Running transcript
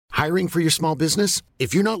Hiring for your small business?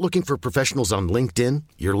 If you're not looking for professionals on LinkedIn,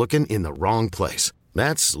 you're looking in the wrong place.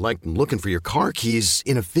 That's like looking for your car keys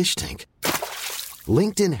in a fish tank.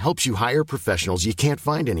 LinkedIn helps you hire professionals you can't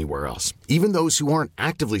find anywhere else, even those who aren't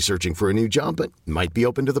actively searching for a new job but might be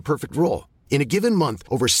open to the perfect role. In a given month,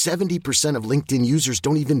 over 70% of LinkedIn users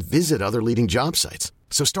don't even visit other leading job sites.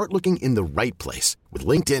 So start looking in the right place. With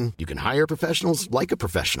LinkedIn, you can hire professionals like a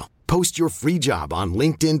professional. Post your free job on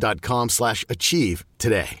linkedin.com/achieve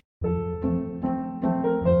today.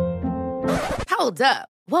 Hold up.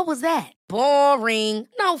 What was that? Boring.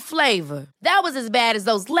 No flavor. That was as bad as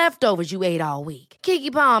those leftovers you ate all week.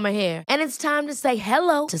 Keke Palmer here. And it's time to say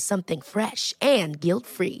hello to something fresh and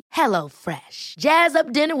guilt-free. Hello Fresh. Jazz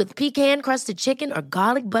up dinner with pecan-crusted chicken or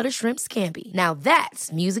garlic butter shrimp scampi. Now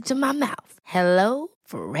that's music to my mouth. Hello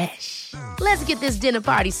Fresh. Let's get this dinner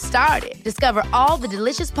party started. Discover all the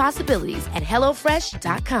delicious possibilities at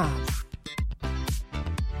HelloFresh.com.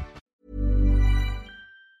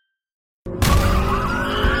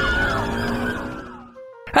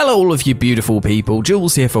 Hello all of you beautiful people,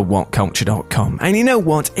 Jules here for WhatCulture.com. And you know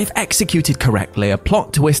what? If executed correctly, a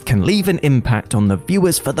plot twist can leave an impact on the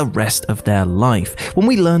viewers for the rest of their life. When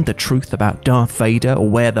we learned the truth about Darth Vader or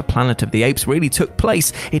where the Planet of the Apes really took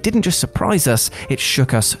place, it didn't just surprise us, it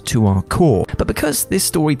shook us to our core. But because this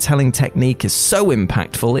storytelling technique is so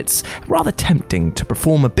impactful, it's rather tempting to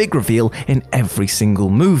perform a big reveal in every single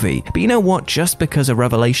movie. But you know what? Just because a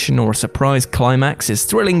revelation or a surprise climax is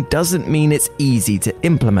thrilling doesn't mean it's easy to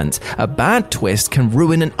implement. A bad twist can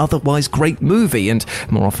ruin an otherwise great movie, and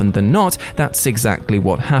more often than not, that's exactly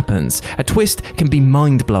what happens. A twist can be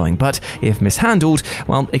mind-blowing, but if mishandled,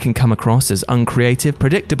 well, it can come across as uncreative,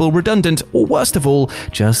 predictable, redundant, or worst of all,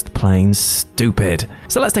 just plain stupid.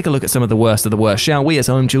 So let's take a look at some of the worst, shall we? As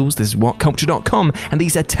I'm Jules, this is WhatCulture.com, and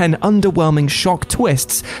these are 10 underwhelming shock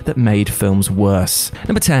twists that made films worse.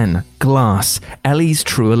 Number 10. Glass, Ellie's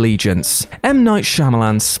True Allegiance. M. Night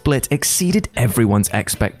Shyamalan's Split exceeded everyone's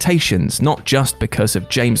expectations, not just because of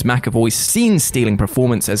James McAvoy's scene-stealing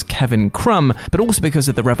performance as Kevin Crumb, but also because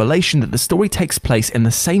of the revelation that the story takes place in the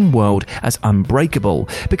same world as Unbreakable.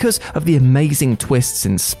 Because of the amazing twists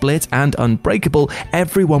in Split and Unbreakable,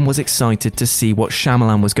 everyone was excited to see what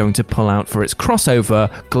Shyamalan was going to pull out for its crossover,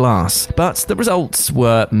 Glass. But the results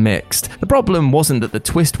were mixed. The problem wasn't that the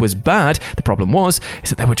twist was bad, the problem is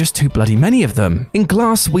that there were just too bloody many of them. In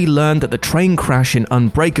Glass, we learned that the train crash in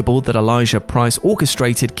Unbreakable that Elijah Price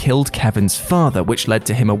orchestrated killed Kevin's father, which led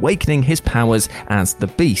to him awakening his powers as the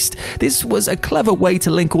Beast. This was a clever way to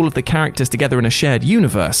link all of the characters together in a shared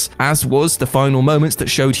universe, as was the final moments that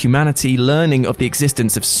showed humanity learning of the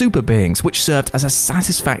existence of super beings, which served as a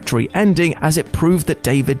satisfactory ending as it proved that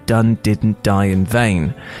David Dunn didn't die in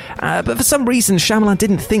vain. But for some reason, Shyamalan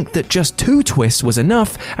didn't think that just 2 twists was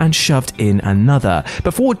enough and shoved in another.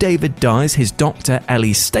 Before David dies, his doctor,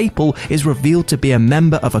 Ellie Staple, is revealed to be a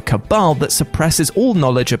member of a cabal that suppresses all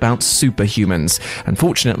knowledge about superhumans.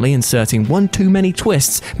 Unfortunately, inserting one too many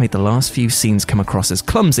twists made the last few scenes come across as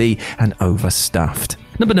clumsy and overstuffed.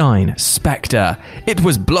 Number 9. Spectre. It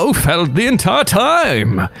was Blofeld the entire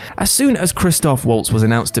time! As soon as Christoph Waltz was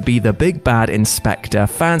announced to be the big bad in Spectre,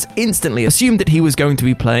 fans instantly assumed that he was going to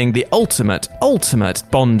be playing the ultimate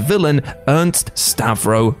Bond villain, Ernst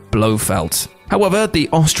Stavro Blofeld. However, the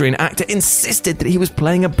Austrian actor insisted that he was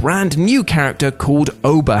playing a brand new character called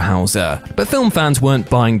Oberhauser. But film fans weren't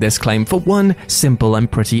buying this claim for one simple and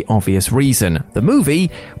pretty obvious reason. The movie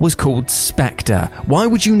was called Spectre. Why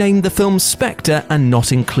would you name the film Spectre and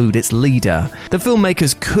not include its leader? The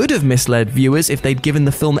filmmakers could have misled viewers if they'd given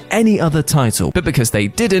the film any other title, but because they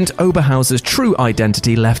didn't, Oberhauser's true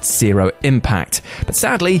identity left zero impact. But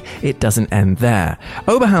sadly, it doesn't end there.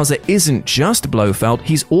 Oberhauser isn't just Blofeld,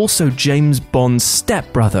 he's also James Bond's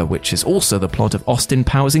stepbrother, which is also the plot of Austin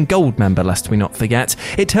Powers in Goldmember, lest we not forget.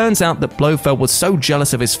 It turns out that Blofeld was so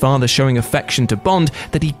jealous of his father showing affection to Bond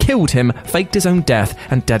that he killed him, faked his own death,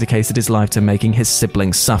 and dedicated his life to making his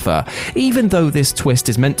siblings suffer. Even though this twist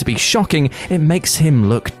is meant to be shocking, it makes him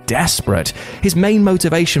look desperate. His main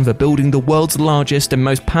motivation for building the world's largest and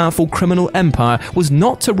most powerful criminal empire was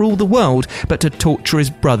not to rule the world, but to torture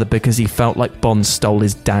his brother because he felt like Bond stole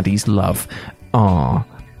his daddy's love. Aww.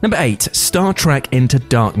 Number 8. Star Trek Into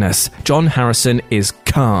Darkness. John Harrison is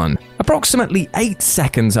Khan. Approximately 8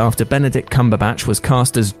 seconds after Benedict Cumberbatch was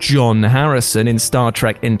cast as John Harrison in Star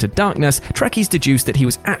Trek Into Darkness, Trekkies deduced that he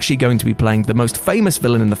was actually going to be playing the most famous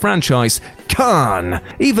villain in the franchise, Khan.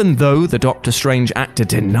 Even though the Doctor Strange actor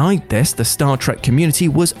denied this, the Star Trek community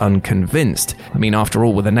was unconvinced. I mean, after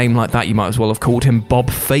all, with a name like that, you might as well have called him Bob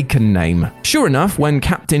Faken name. Sure enough, when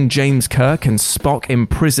Captain James Kirk and Spock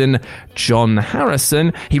imprison John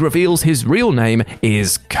Harrison, he reveals his real name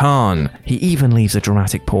is Khan. He even leaves a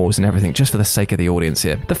dramatic pause and everything just for the sake of the audience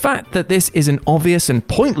here. The fact that this is an obvious and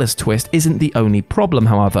pointless twist isn't the only problem,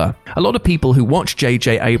 however. A lot of people who watched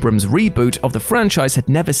J.J. Abrams' reboot of the franchise had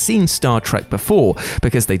never seen Star Trek before.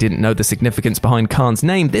 Because they didn't know the significance behind Khan's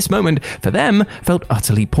name, this moment, for them, felt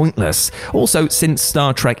utterly pointless. Also, since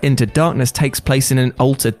Star Trek Into Darkness takes place in an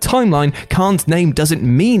altered timeline, Khan's name doesn't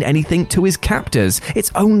mean anything to his captors.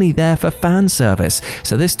 It's only there for fan service.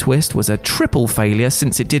 So this twist was a triple failure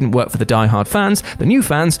since it didn't work for the die-hard fans, the new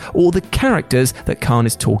fans, or the characters that Khan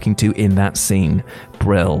is talking to in that scene.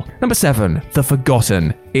 Brill. Number 7. The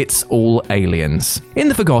Forgotten. It's all aliens. In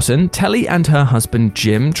The Forgotten, Telly and her husband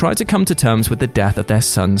Jim try to come to terms with the death of their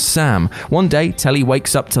son Sam. One day, Telly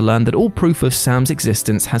wakes up to learn that all proof of Sam's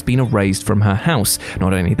existence has been erased from her house.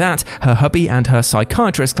 Not only that, her hubby and her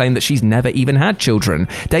psychiatrist claim that she's never even had children.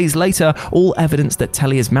 Days later, all evidence that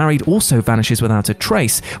Telly is married also vanishes without a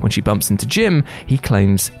trace. When she bumps into Jim, he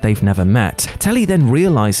claims they've never met. Telly then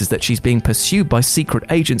realizes that she's being pursued by secret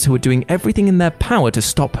agents who are doing everything in their power to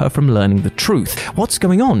stop her from learning the truth. What's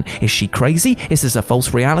going on? Is she crazy? Is this a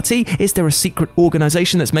false reality? Is there a secret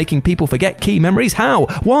organization that's making people forget key memories? How?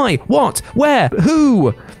 Why? What? Where?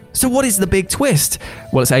 Who? So what is the big twist?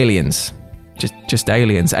 Well, it's aliens. Just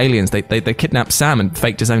aliens. Aliens. They kidnapped Sam and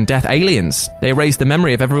faked his own death. Aliens. They erased the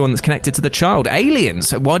memory of everyone that's connected to the child.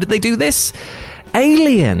 Aliens. Why did they do this?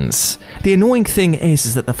 Aliens! The annoying thing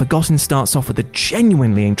is that The Forgotten starts off with a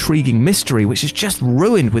genuinely intriguing mystery which is just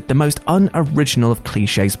ruined with the most unoriginal of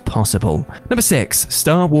cliches possible. Number 6.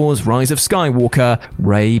 Star Wars Rise of Skywalker,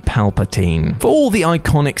 Rey Palpatine. For all the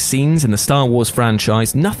iconic scenes in the Star Wars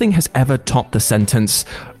franchise, nothing has ever topped the sentence,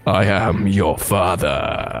 "I am your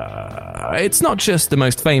father." It's not just the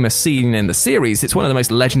most famous scene in the series, it's one of the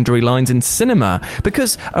most legendary lines in cinema.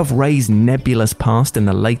 Because of Rey's nebulous past in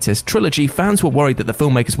the latest trilogy, fans were worried that the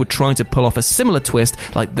filmmakers would try to pull off a similar twist,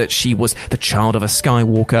 like that she was the child of a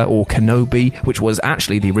Skywalker or Kenobi, which was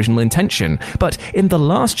actually the original intention. But in The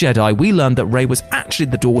Last Jedi, we learned that Rey was actually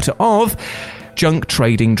the daughter of junk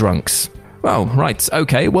trading drunks. Well, right,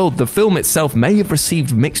 okay, well, the film itself may have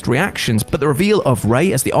received mixed reactions, but the reveal of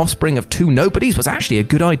Rey as the offspring of two nobodies was actually a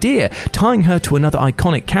good idea. Tying her to another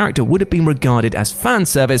iconic character would have been regarded as fan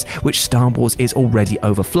service, which Star Wars is already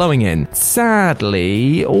overflowing in.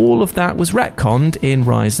 Sadly, all of that was retconned in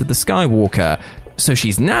Rise of the Skywalker. So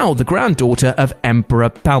she's now the granddaughter of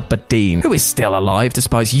Emperor Palpatine, who is still alive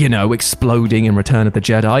despite, exploding in Return of the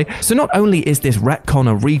Jedi. So not only is this retcon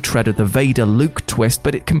a retread of the Vader-Luke twist,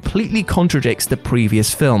 but it completely contradicts the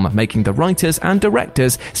previous film, making the writers and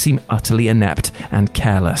directors seem utterly inept and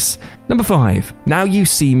careless. Number 5. Now You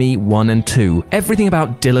See Me 1 and 2. Everything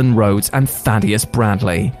about Dylan Rhodes and Thaddeus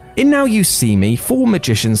Bradley. In Now You See Me, 4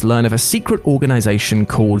 magicians learn of a secret organization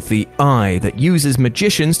called the Eye that uses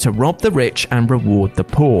magicians to rob the rich and reward the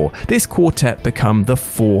poor. This quartet become the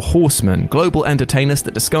Four Horsemen, global entertainers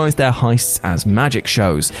that disguise their heists as magic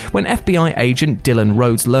shows. When FBI agent Dylan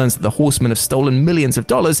Rhodes learns that the Horsemen have stolen millions of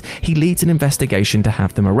dollars, he leads an investigation to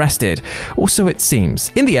have them arrested. Or so it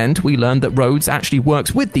seems. In the end, we learn that Rhodes actually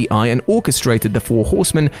works with the Eye and orchestrated the Four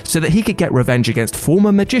Horsemen so that he could get revenge against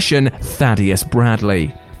former magician Thaddeus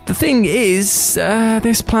Bradley. The thing is,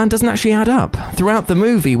 this plan doesn't actually add up. Throughout the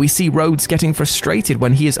movie, we see Rhodes getting frustrated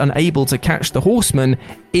when he is unable to catch the Horsemen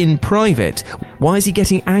in private. Why is he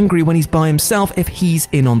getting angry when he's by himself if he's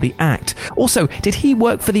in on the act? Also, did he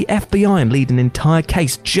work for the FBI and lead an entire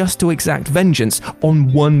case just to exact vengeance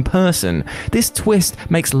on one person? This twist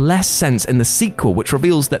makes less sense in the sequel, which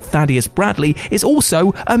reveals that Thaddeus Bradley is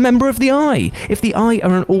also a member of the Eye. If the Eye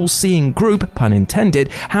are an all-seeing group, pun intended,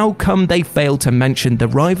 how come they failed to mention the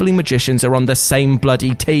rivaling magicians are on the same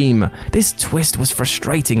bloody team? This twist was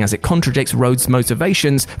frustrating as it contradicts Rhodes'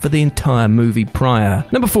 motivations for the entire movie prior.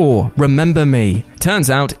 Number 4. Remember Me.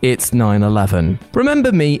 Turns out it's 9/11.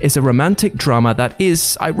 Remember Me is a romantic drama that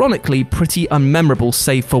is, ironically, pretty unmemorable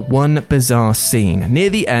save for one bizarre scene.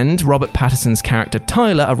 Near the end, Robert Pattinson's character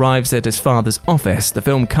Tyler arrives at his father's office. The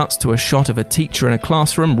film cuts to a shot of a teacher in a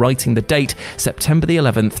classroom writing the date, September the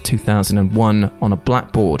 11th, 2001, on a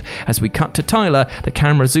blackboard. As we cut to Tyler, the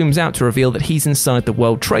camera zooms out to reveal that he's inside the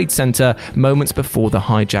World Trade Center moments before the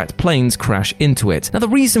hijacked planes crash into it. Now, the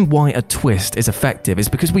reason why a twist is effective is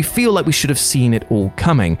because we feel like we should have seen it all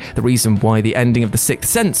coming. The reason why the ending of The Sixth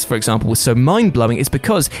Sense, for example, was so mind-blowing is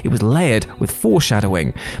because it was layered with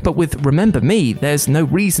foreshadowing. But with Remember Me, there's no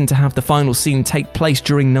reason to have the final scene take place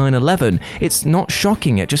during 9/11. It's not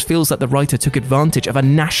shocking, it just feels like the writer took advantage of a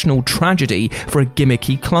national tragedy for a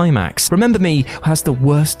gimmicky climax. Remember Me has the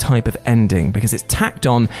worst type of ending because it's tacked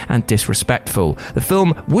on and disrespectful. The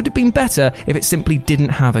film would have been better if it simply didn't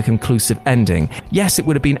have a conclusive ending. Yes, it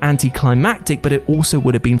would have been anticlimactic, but it also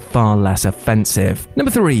would have been far less offensive.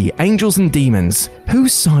 Number 3, Angels and Demons.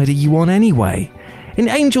 Whose side are you on anyway? In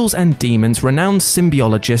Angels and Demons, renowned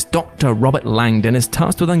symbiologist Dr. Robert Langdon is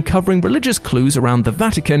tasked with uncovering religious clues around the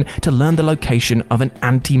Vatican to learn the location of an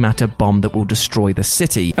antimatter bomb that will destroy the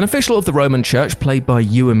city. An official of the Roman Church, played by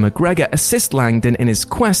Ewan McGregor, assists Langdon in his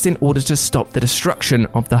quest in order to stop the destruction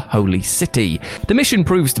of the Holy City. The mission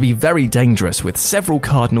proves to be very dangerous, with several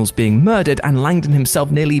cardinals being murdered and Langdon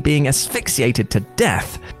himself nearly being asphyxiated to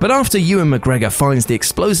death. But after Ewan McGregor finds the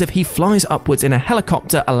explosive, he flies upwards in a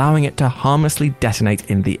helicopter, allowing it to harmlessly detonate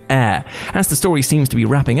in the air. As the story seems to be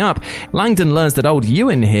wrapping up, Langdon learns that old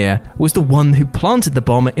Ewan here was the one who planted the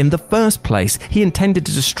bomb in the first place. He intended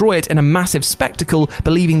to destroy it in a massive spectacle,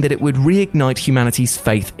 believing that it would reignite humanity's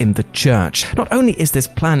faith in the church. Not only is this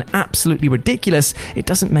plan absolutely ridiculous, it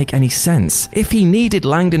doesn't make any sense. If he needed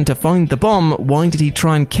Langdon to find the bomb, why did he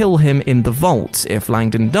try and kill him in the vault? If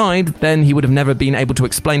Langdon died, then he would have never been able to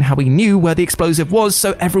explain how he knew where the explosive was,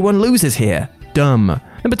 so everyone loses here. Dumb.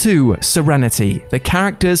 Number 2, Serenity. The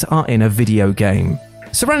characters are in a video game.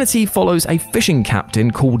 Serenity follows a fishing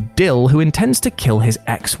captain called Dill who intends to kill his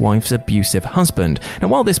ex-wife's abusive husband. Now,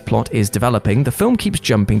 while this plot is developing, the film keeps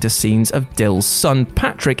jumping to scenes of Dill's son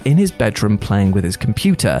Patrick in his bedroom playing with his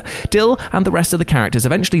computer. Dill and the rest of the characters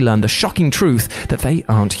eventually learn the shocking truth that they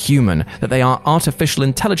aren't human, that they are artificial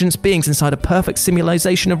intelligence beings inside a perfect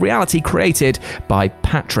simulation of reality created by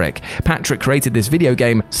Patrick. Patrick created this video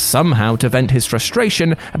game somehow to vent his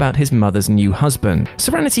frustration about his mother's new husband.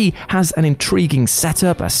 Serenity has an intriguing setup,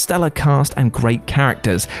 a stellar cast and great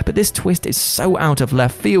characters, but this twist is so out of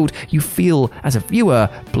left field, you feel, as a viewer,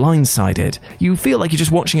 blindsided. You feel like you're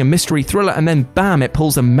just watching a mystery thriller and then bam, it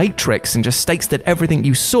pulls a Matrix and just states that everything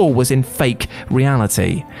you saw was in fake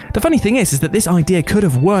reality. The funny thing is that this idea could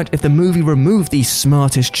have worked if the movie removed the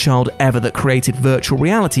smartest child ever that created virtual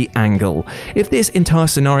reality angle. If this entire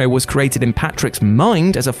scenario was created in Patrick's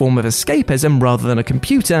mind as a form of escapism rather than a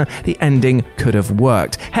computer, the ending could have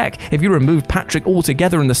worked. Heck, if you removed Patrick altogether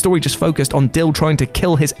and the story just focused on Dill trying to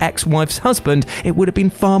kill his ex-wife's husband, it would have been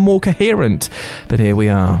far more coherent. But here we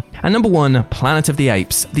are. And number 1, Planet of the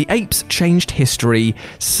Apes. The apes changed history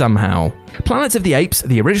somehow. Planet of the Apes,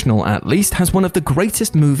 the original at least, has one of the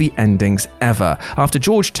greatest movie endings ever. After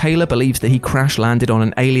George Taylor believes that he crash-landed on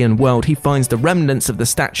an alien world, he finds the remnants of the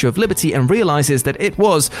Statue of Liberty and realizes that it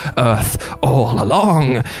was Earth all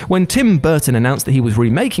along. When Tim Burton announced that he was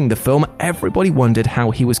remaking the film, everybody wondered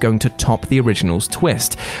how he was going to top the original's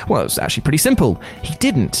twist. Well, it was actually pretty simple. He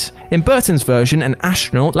didn't. In Burton's version, an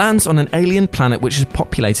astronaut lands on an alien planet which is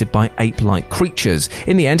populated by ape-like creatures.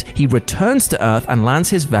 In the end, he returns to Earth and lands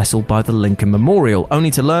his vessel by the Lincoln Memorial,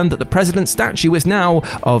 only to learn that the president's statue is now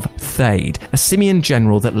of Thade, a simian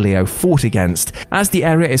general that Leo fought against. As the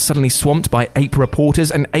area is suddenly swamped by ape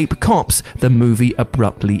reporters and ape cops, the movie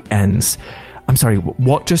abruptly ends. I'm sorry,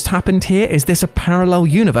 what just happened here? Is this a parallel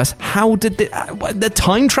universe? How did the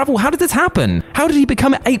time travel? How did this happen? How did he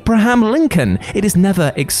become Abraham Lincoln? It is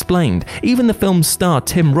never explained. Even the film's star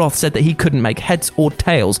Tim Roth said that he couldn't make heads or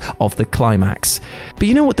tails of the climax. But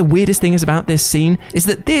you know what the weirdest thing is about this scene? Is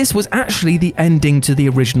that this was actually the ending to the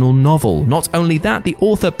original novel. Not only that, the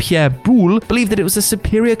author Pierre Boulle believed that it was a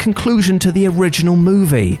superior conclusion to the original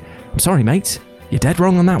movie. I'm sorry, mate. You're dead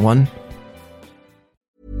wrong on that one.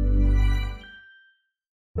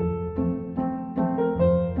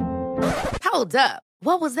 Hold up.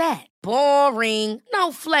 What was that? Boring.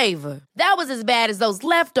 No flavor. That was as bad as those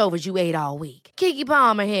leftovers you ate all week. Keke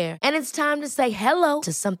Palmer here, and it's time to say hello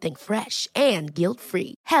to something fresh and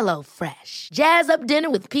guilt-free. Hello Fresh. Jazz up dinner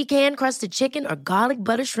with pecan-crusted chicken or garlic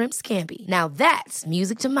butter shrimp scampi. Now that's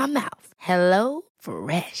music to my mouth. Hello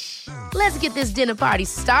Fresh. Let's get this dinner party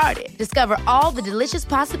started. Discover all the delicious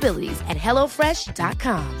possibilities at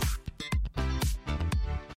hellofresh.com.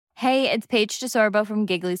 Hey, it's Paige DeSorbo from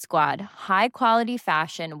Giggly Squad. High quality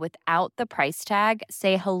fashion without the price tag.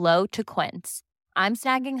 Say hello to Quince. I'm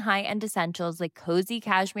snagging high-end essentials like cozy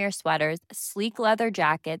cashmere sweaters, sleek leather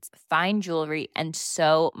jackets, fine jewelry, and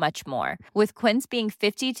so much more. With Quince being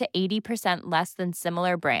 50 to 80% less than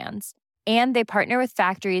similar brands. And they partner with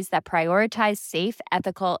factories that prioritize safe,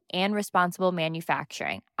 ethical, and responsible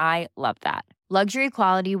manufacturing. I love that. Luxury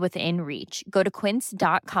quality within reach. Go to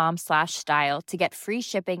quince.com/style to get free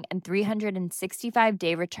shipping and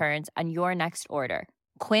 365-day returns on your next order.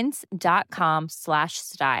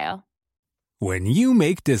 Quince.com/style. When you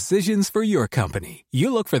make decisions for your company,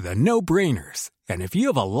 you look for the no-brainers. And if you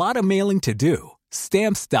have a lot of mailing to do,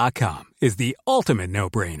 Stamps.com is the ultimate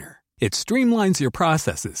no-brainer. It streamlines your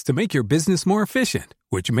processes to make your business more efficient,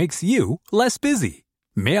 which makes you less busy.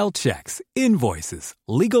 Mail checks, invoices,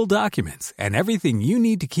 legal documents, and everything you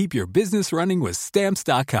need to keep your business running with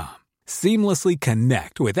Stamps.com. Seamlessly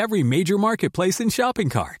connect with every major marketplace and shopping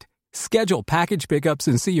cart. Schedule package pickups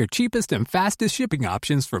and see your cheapest and fastest shipping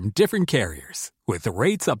options from different carriers, with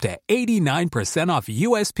rates up to 89% off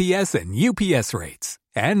USPS and UPS rates.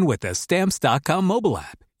 And with the Stamps.com mobile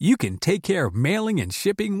app, you can take care of mailing and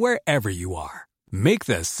shipping wherever you are. Make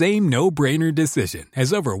the same no-brainer decision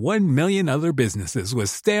as over 1 million other businesses with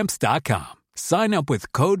Stamps.com. Sign up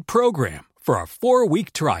with code PROGRAM for a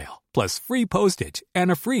 4-week trial, plus free postage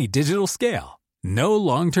and a free digital scale. No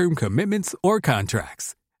long-term commitments or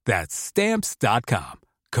contracts. That's Stamps.com.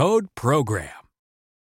 Code PROGRAM.